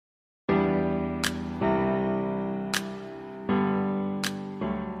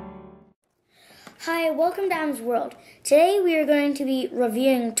Hi, welcome to Adam's World. Today we are going to be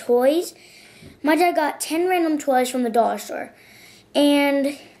reviewing toys. My dad got 10 random toys from the dollar store. And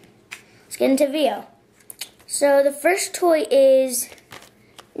let's get into the video. So the first toy is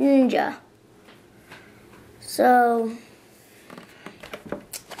Ninja. So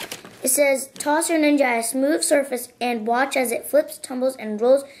it says, toss your Ninja at a smooth surface and watch as it flips, tumbles, and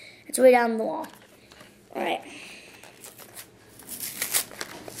rolls its way down the wall. Alright.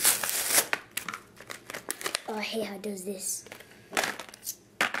 Oh, I hate how it does this.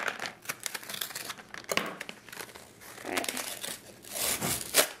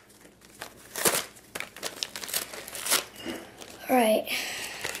 Alright.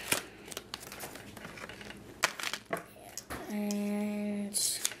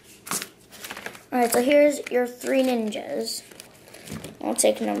 Alright, so here's your 3 ninjas. I'll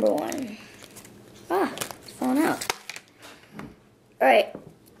take number 1. Ah, it's falling out. Alright.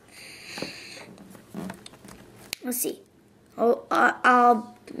 Let's see.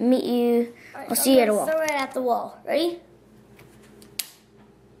 I'll meet you. I'll see you at the wall. Throw it at the wall. Ready?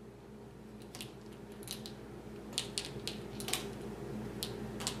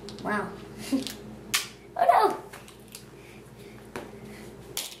 Wow. Oh no!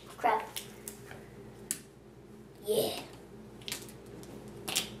 Crap. Yeah.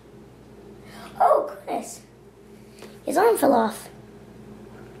 Oh goodness. His arm fell off.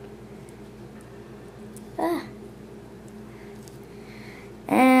 Ah.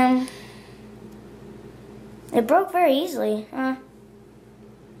 It broke very easily, huh?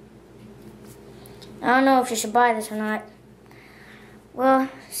 I don't know if you should buy this or not. Well,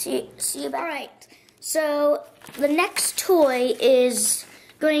 see you back. Alright, so the next toy is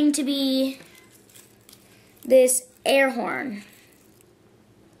going to be this air horn.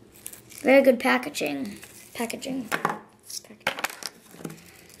 Very good packaging.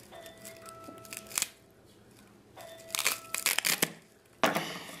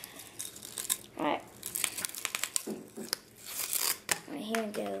 Alright. Here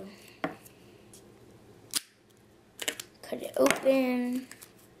we go. Cut it open.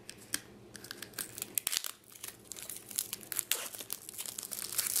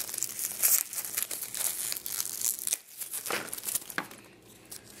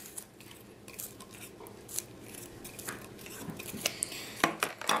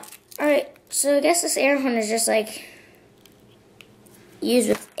 Alright, so I guess this air horn is just like used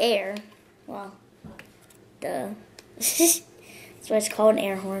with air. Well, duh. That's why it's called an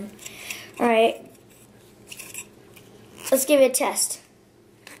air horn. Alright. Let's give it a test.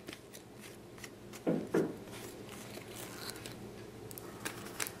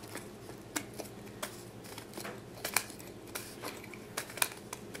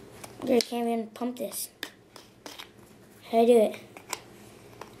 I can't even pump this. How do I do it?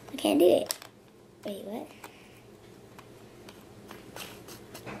 I can't do it. Wait, what?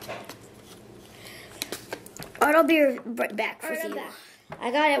 Alright, I'll be right back with you.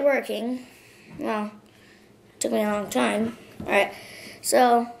 I got it working. Well, it took me a long time. Alright,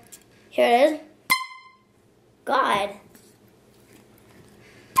 so here it is. God.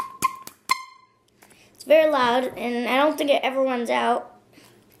 It's very loud, and I don't think it ever runs out.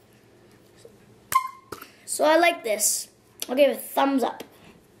 So I like this. I'll give it a thumbs up.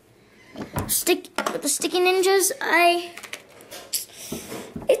 With the sticky ninjas,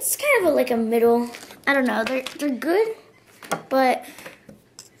 it's kind of like a middle. I don't know. They're good, but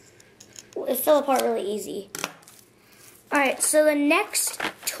it fell apart really easy. Alright, so the next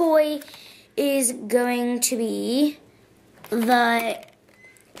toy is going to be the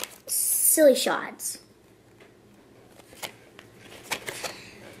Silly Shots.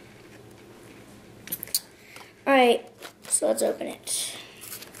 Alright, so let's open it.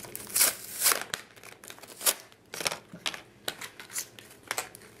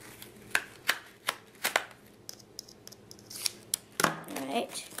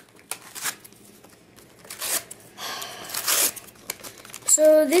 Alright.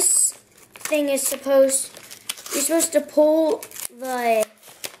 So this thing is you're supposed to pull the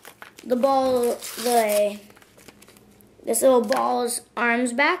ball, this little ball's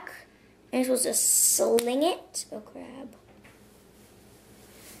arms back, and you're supposed to sling it. Oh crap.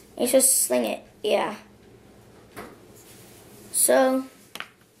 You're supposed to sling it, yeah. So,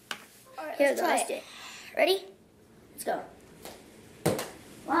 here goes it. Ready? Let's go.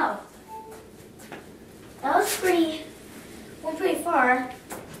 Wow. That was went pretty far.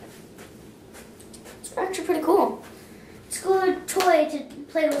 It's actually pretty cool. It's a good toy to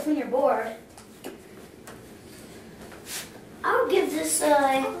play with when you're bored. I'll give this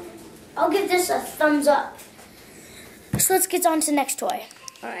a thumbs up. So let's get on to the next toy.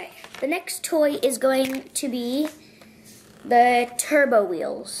 Alright, the next toy is going to be the turbo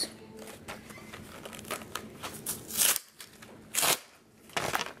wheels.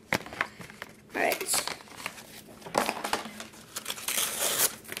 Alright.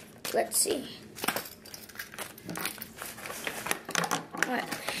 Let's see. Alright.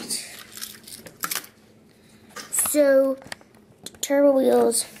 So, turbo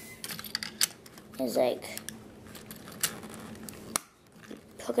wheels is like,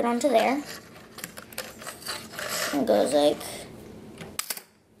 hook it onto there. And it goes like,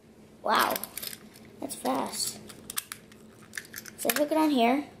 wow, that's fast. So hook it on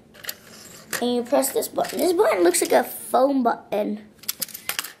here, and you press this button. This button looks like a phone button.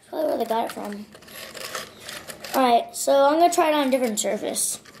 That's probably where they got it from. Alright, so I'm gonna try it on a different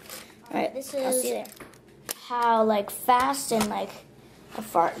surface. Alright, this is how like fast and like a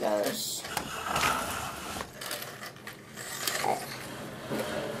fart goes.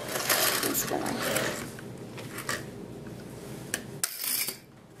 Just gonna.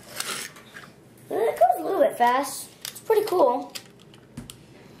 It goes a little bit fast. It's pretty cool.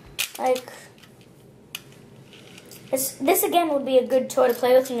 Like, this again would be a good toy to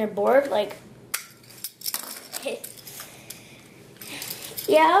play with on your board. Like,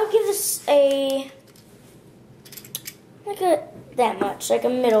 yeah, I'll give this that much, like a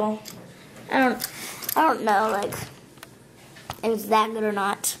middle. I don't know, like, if it's that good or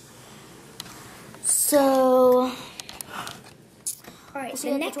not. So, alright,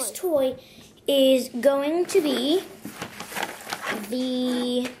 so the next toy is going to be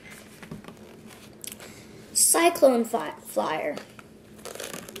the Cyclone Flyer.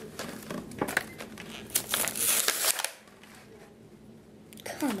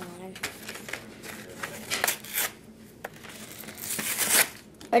 Come on.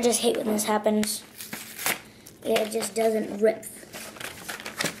 I just hate when this happens. It just doesn't rip.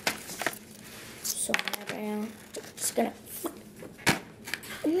 So mad right now. Just gonna.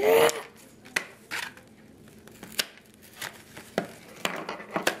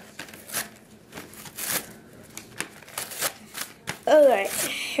 Alright,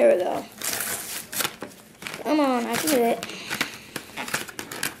 here we go. Come on, I can do it.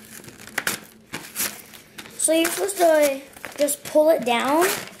 So you're supposed to just pull it down,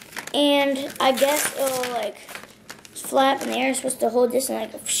 and I guess it'll like flap in the air. You're supposed to hold this and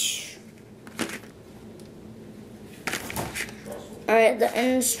like whoosh. Alright, the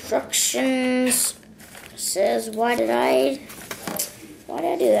instructions says, why did I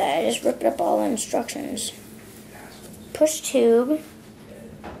do that? I just ripped up all the instructions. Push tube.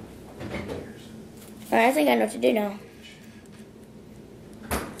 Alright, I think I know what to do now.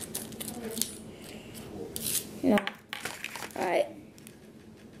 No. Alright.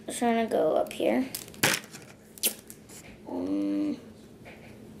 I'm trying to go up here.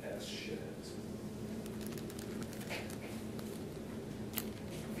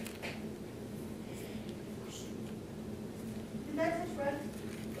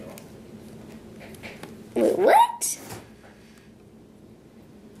 Wait, what?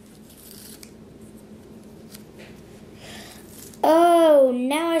 Oh,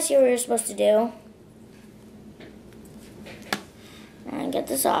 now I see what you're supposed to do. And get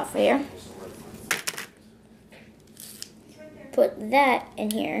this off here. Put that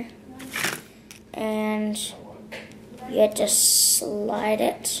in here. And you have to slide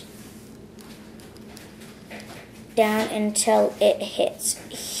it down until it hits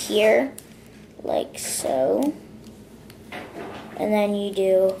here, like so. And then you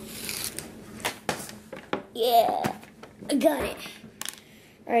do, yeah, I got it.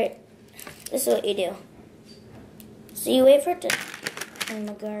 Alright, this is what you do. So you wait for it to, oh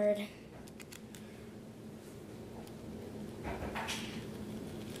my god.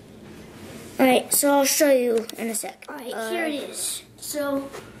 Alright, so I'll show you in a sec. Alright, here it is. So,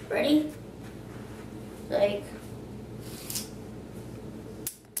 ready? Like,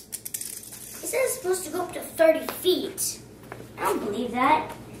 it says it's supposed to go up to 30 feet. I don't believe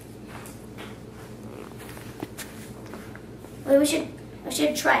that. Wait, I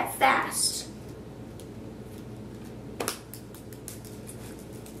should try it fast.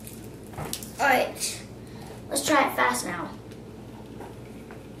 Alright, let's try it fast now.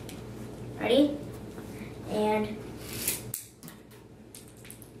 Ready? And,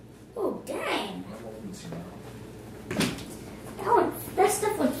 oh dang. That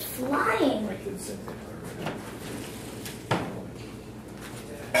stuff went flying.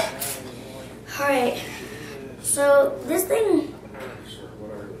 Alright, so this thing,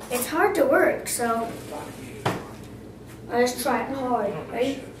 it's hard to work, so I just try it hard,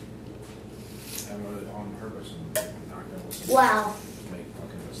 right? Wow.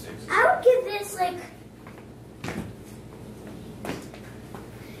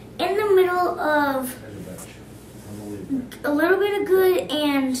 little bit of good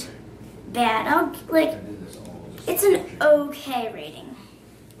and bad. It's an okay rating.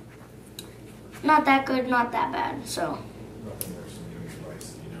 Not that good, not that bad. So,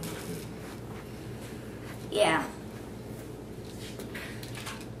 yeah.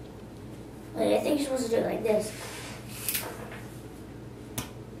 Wait, I think you're supposed to do it like this.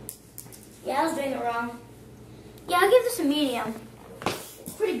 Yeah, I was doing it wrong. Yeah, I'll give this a medium.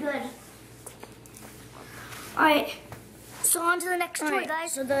 It's pretty good. Alright, so on to the next toy,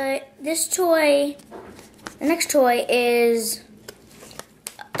 guys. So the next toy is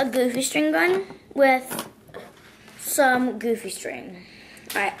a Goofy string gun with some Goofy string.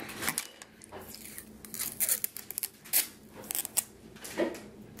 Alright.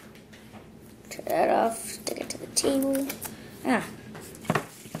 Turn that off, stick it to the table.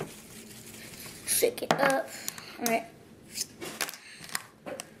 Shake it up. Alright.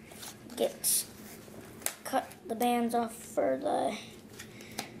 Cut the bands off for the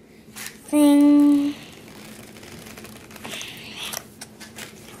thing.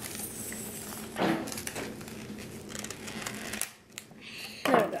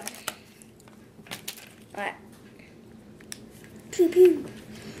 There we go. Alright. Pew pew.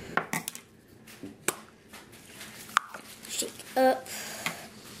 Shake up.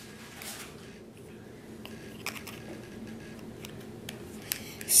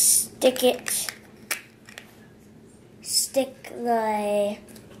 Stick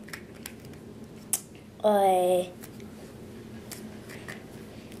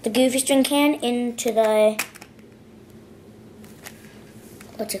the Goofy string can into the,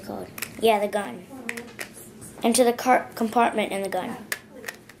 what's it called? Yeah, the gun. Into the compartment in the gun.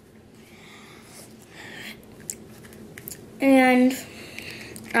 And,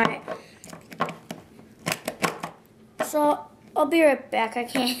 alright. So, I'll be right back. I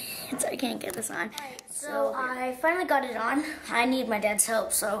can't get this on. So I finally got it on. I need my dad's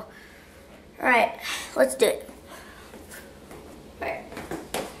help, so alright, let's do it. Alright.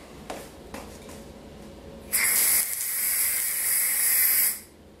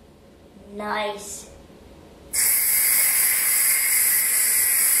 Nice.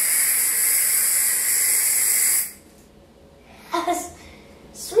 That's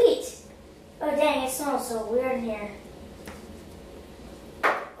sweet. Oh dang, it smells so weird in here.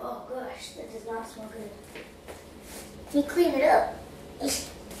 Oh gosh, that does not smell good. Let me clean it up.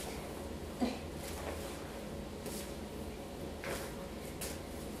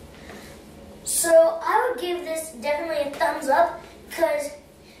 So I would give this definitely a thumbs up because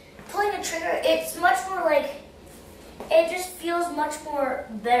pulling a trigger, it's much more like, it just feels much more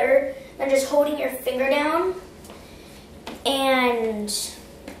better than just holding your finger down. And,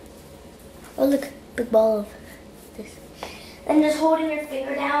 oh look, big ball of this. And just holding your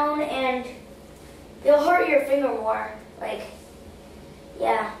finger down, and it'll hurt your finger more. Like,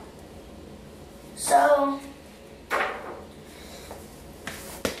 yeah. So,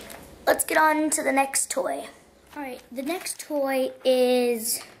 let's get on to the next toy. Alright, the next toy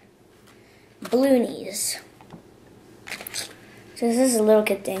is Bloonies. So this is a little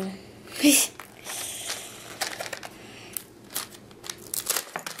kid thing.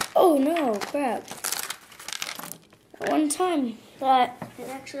 Oh no, crap. One time that it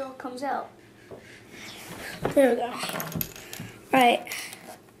actually all comes out. There we go. Alright.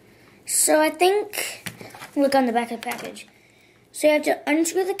 So I think, look on the back of the package. So you have to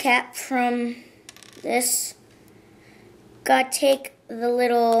unscrew the cap from this. Gotta take the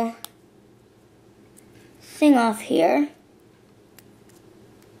little thing off here.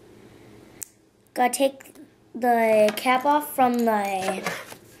 Gotta take the cap off from the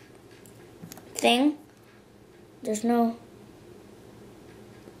thing. There's no,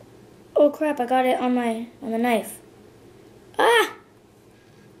 oh crap, I got it on the knife. Ah!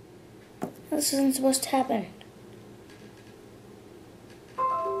 This isn't supposed to happen.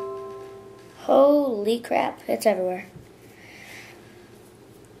 Holy crap, it's everywhere.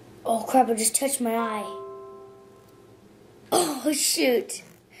 Oh crap, I just touched my eye. Oh shoot.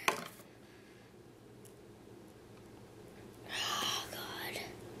 Oh god.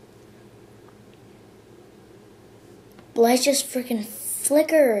 Light just freaking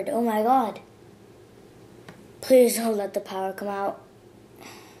flickered. Oh my god. Please don't let the power come out.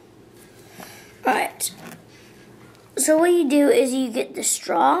 Alright. So what you do is you get the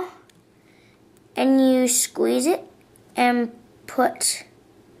straw and you squeeze it and put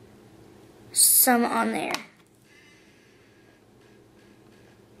some on there.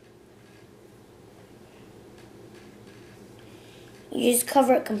 You just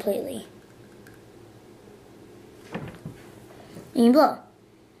cover it completely. And you blow.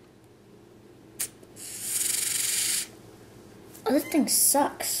 thing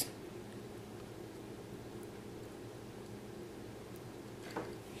sucks.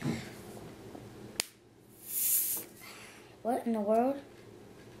 What in the world?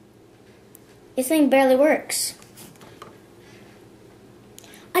 This thing barely works.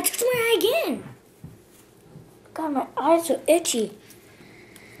 I touched my eye again. God, my eyes are itchy.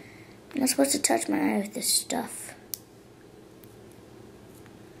 I'm not supposed to touch my eye with this stuff.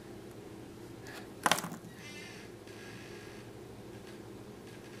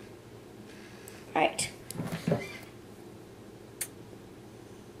 Alright.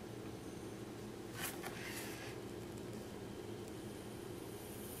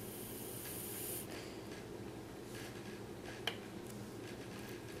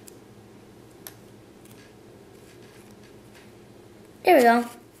 There we go.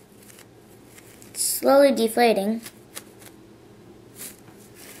 It's slowly deflating.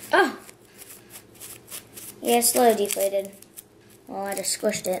 Oh! Yeah, it's slowly deflated. Well, I just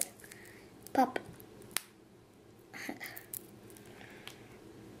squished it. Pop.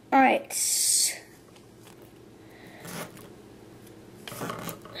 Alright.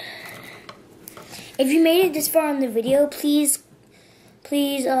 If you made it this far in the video, please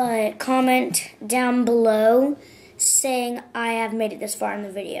comment down below saying I have made it this far in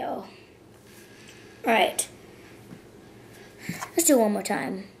the video. Alright. Let's do it one more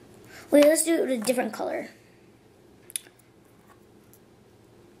time. Wait, let's do it with a different color.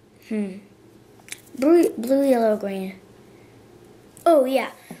 Blue, yellow, green. Oh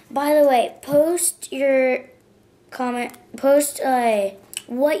yeah. By the way, post your comment. Post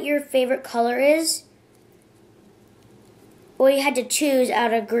what your favorite color is. Or you had to choose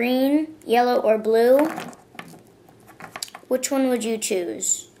out of green, yellow, or blue. Which one would you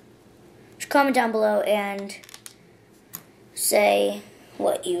choose? Just comment down below and say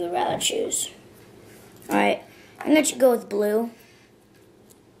what you would rather choose. Alright, I'm going to go with blue.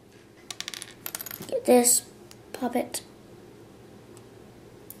 Get this, pop it.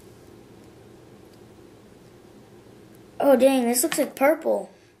 Oh dang, this looks like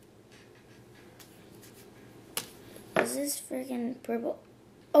purple. Is this freaking purple?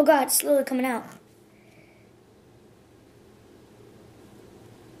 Oh god, it's slowly coming out.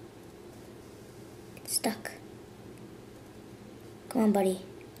 It's stuck. Come on, buddy.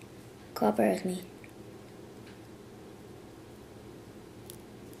 Cooperate with me.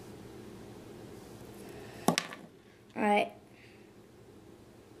 Alright.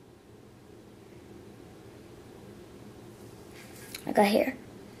 I got here.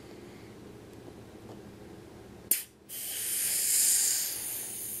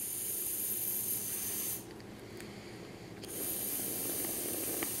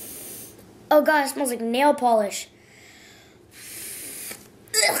 Oh god, it smells like nail polish.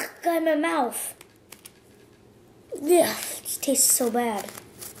 Ugh, got in my mouth. Ugh, it just tastes so bad.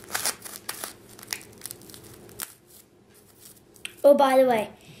 Oh, by the way,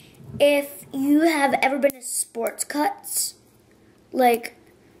 if you have ever been to Sports Cuts, like,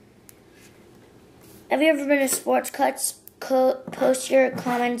 have you ever been to Sports Cuts? Post your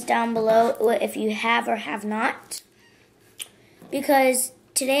comments down below if you have or have not. Because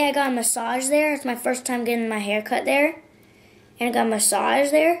today I got a massage there. It's my first time getting my hair cut there. And I got a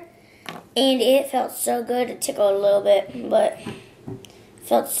massage there. And it felt so good. It tickled a little bit, but it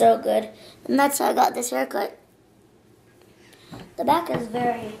felt so good. And that's how I got this haircut. The back is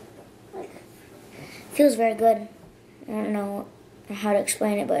very, feels very good. I don't know how to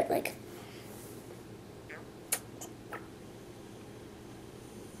explain it, but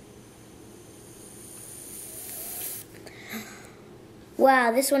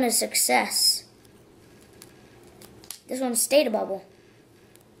wow, this one is a success. This one stayed a bubble.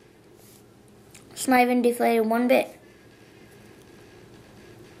 It's not even deflated one bit.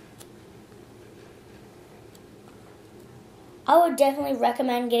 I would definitely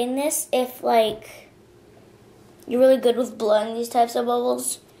recommend getting this if, you're really good with blowing these types of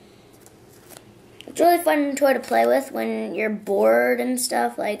bubbles. It's a really fun toy to play with when you're bored and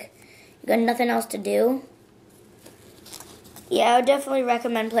stuff, you got nothing else to do. Yeah, I would definitely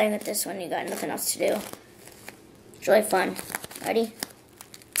recommend playing with this when you got nothing else to do. It's really fun. Ready?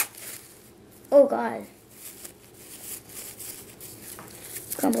 Oh god.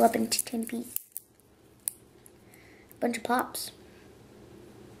 Crumble up into 10 pieces. Bunch of pops.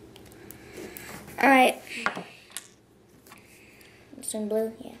 Alright. This one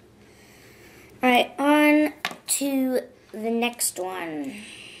blue? Yeah. Alright, on to the next one.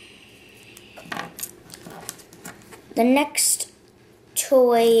 The next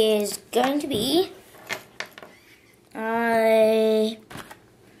toy is going to be a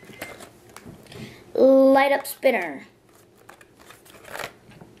light up spinner.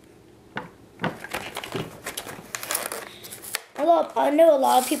 I know a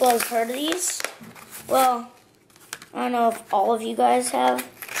lot of people have heard of these. Well, I don't know if all of you guys have,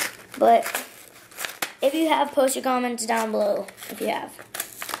 but if you have, post your comments down below if you have.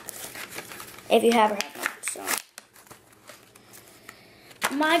 If you have or have not, so.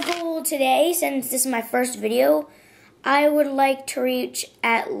 My goal today, since this is my first video, I would like to reach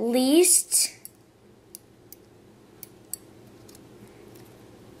at least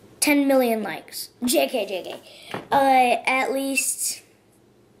 10 million likes. JK. At least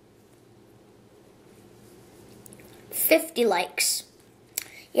 50 likes.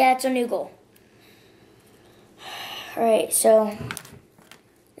 Yeah, it's a new goal. Alright, so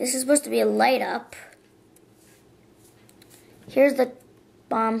this is supposed to be a light up. Here's the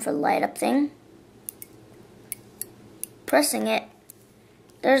bomb for the light up thing. Pressing it.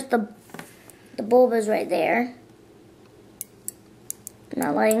 There's the bulb is right there.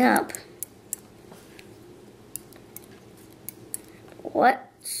 Not lighting up. What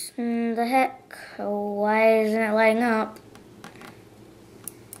in the heck? Why isn't it lighting up?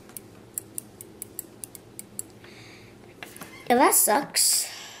 Yeah, that sucks.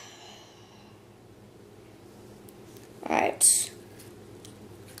 Alright.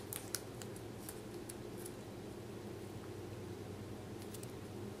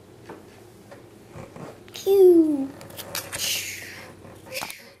 Cue.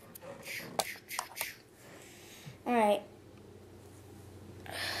 Alright.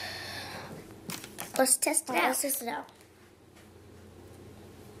 Let's test it out. Let's test it out.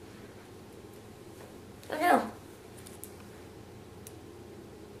 Oh no.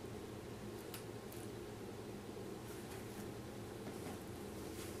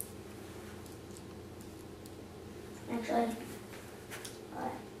 Actually,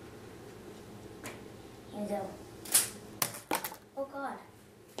 alright. Here we go. Oh god.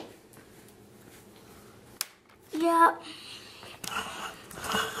 Yeah.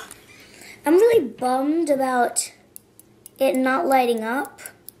 I'm really bummed about it not lighting up.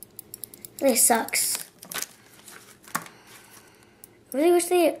 It really sucks. I really wish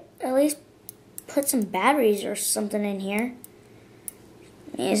they at least put some batteries or something in here.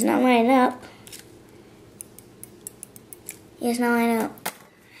 It's not lighting up. It's not lighting up.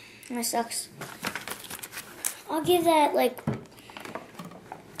 That sucks. I'll give that like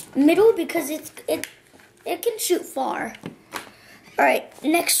middle because it can shoot far. Alright,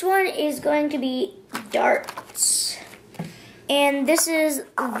 next one is going to be darts. And this is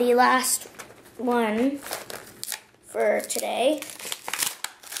the last one for today.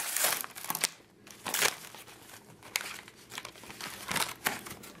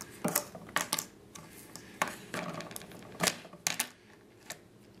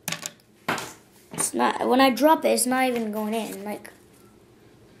 It's not, when I drop it, it's not even going in. Like,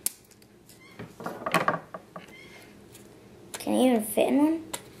 can it even fit in one?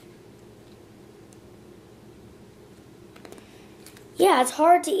 Yeah, it's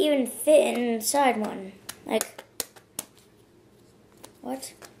hard to even fit inside one. Like,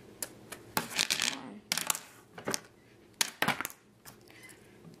 what?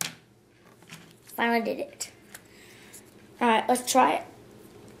 Finally did it. Alright, let's try it.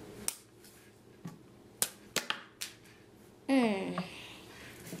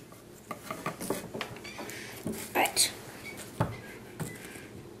 Alright.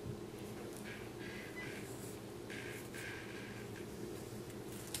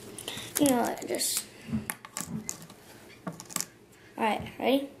 You know what, just... Alright,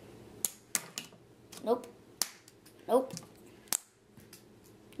 ready? Nope. Nope.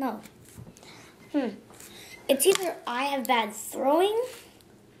 No. It's either I have bad throwing...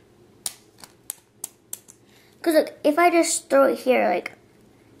 Because look, if I just throw it here, like,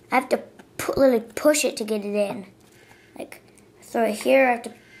 I have to literally push it to get it in. Like, throw it here, I have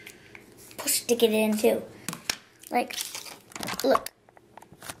to push it to get it in too. Like, look.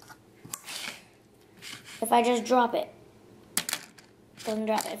 If I just drop it, doesn't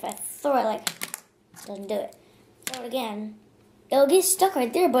drop it. If I throw it, like, doesn't do it. Throw it again, it'll get stuck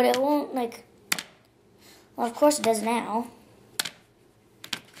right there, but it won't, like, well, of course it does now.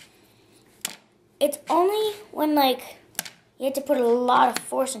 It's only when, like, you have to put a lot of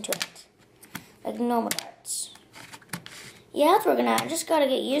force into it. Like normal darts. Yeah, it's working out. I just gotta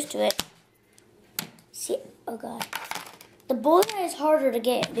get used to it. See, oh god. The bullet is harder to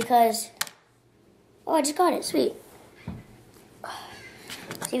get because, oh, I just got it, sweet.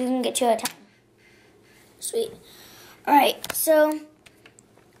 See if we can get 2 at a time. Sweet. Alright, so,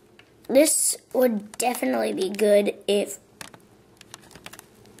 this would definitely be good if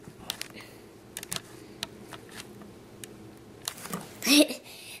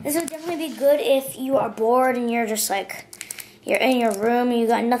this would definitely be good if you are bored and you're just like, you're in your room and you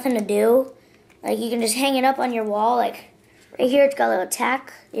got nothing to do, like you can just hang it up on your wall. Like right here, it's got a little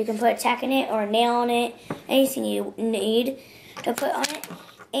tack. You can put a tack in it or a nail on it, anything you need to put on it.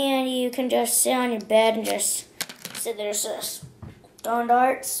 And you can just sit on your bed and just sit there just throwing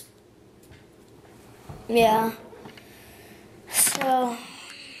darts. Yeah. So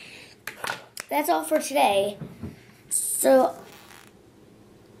that's all for today. So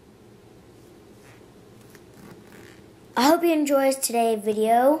I hope you enjoyed today's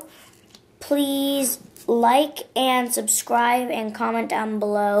video. Please like and subscribe and comment down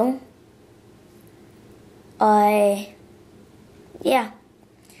below. Yeah.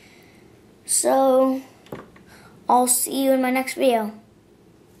 So I'll see you in my next video.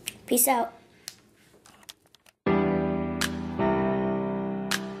 Peace out.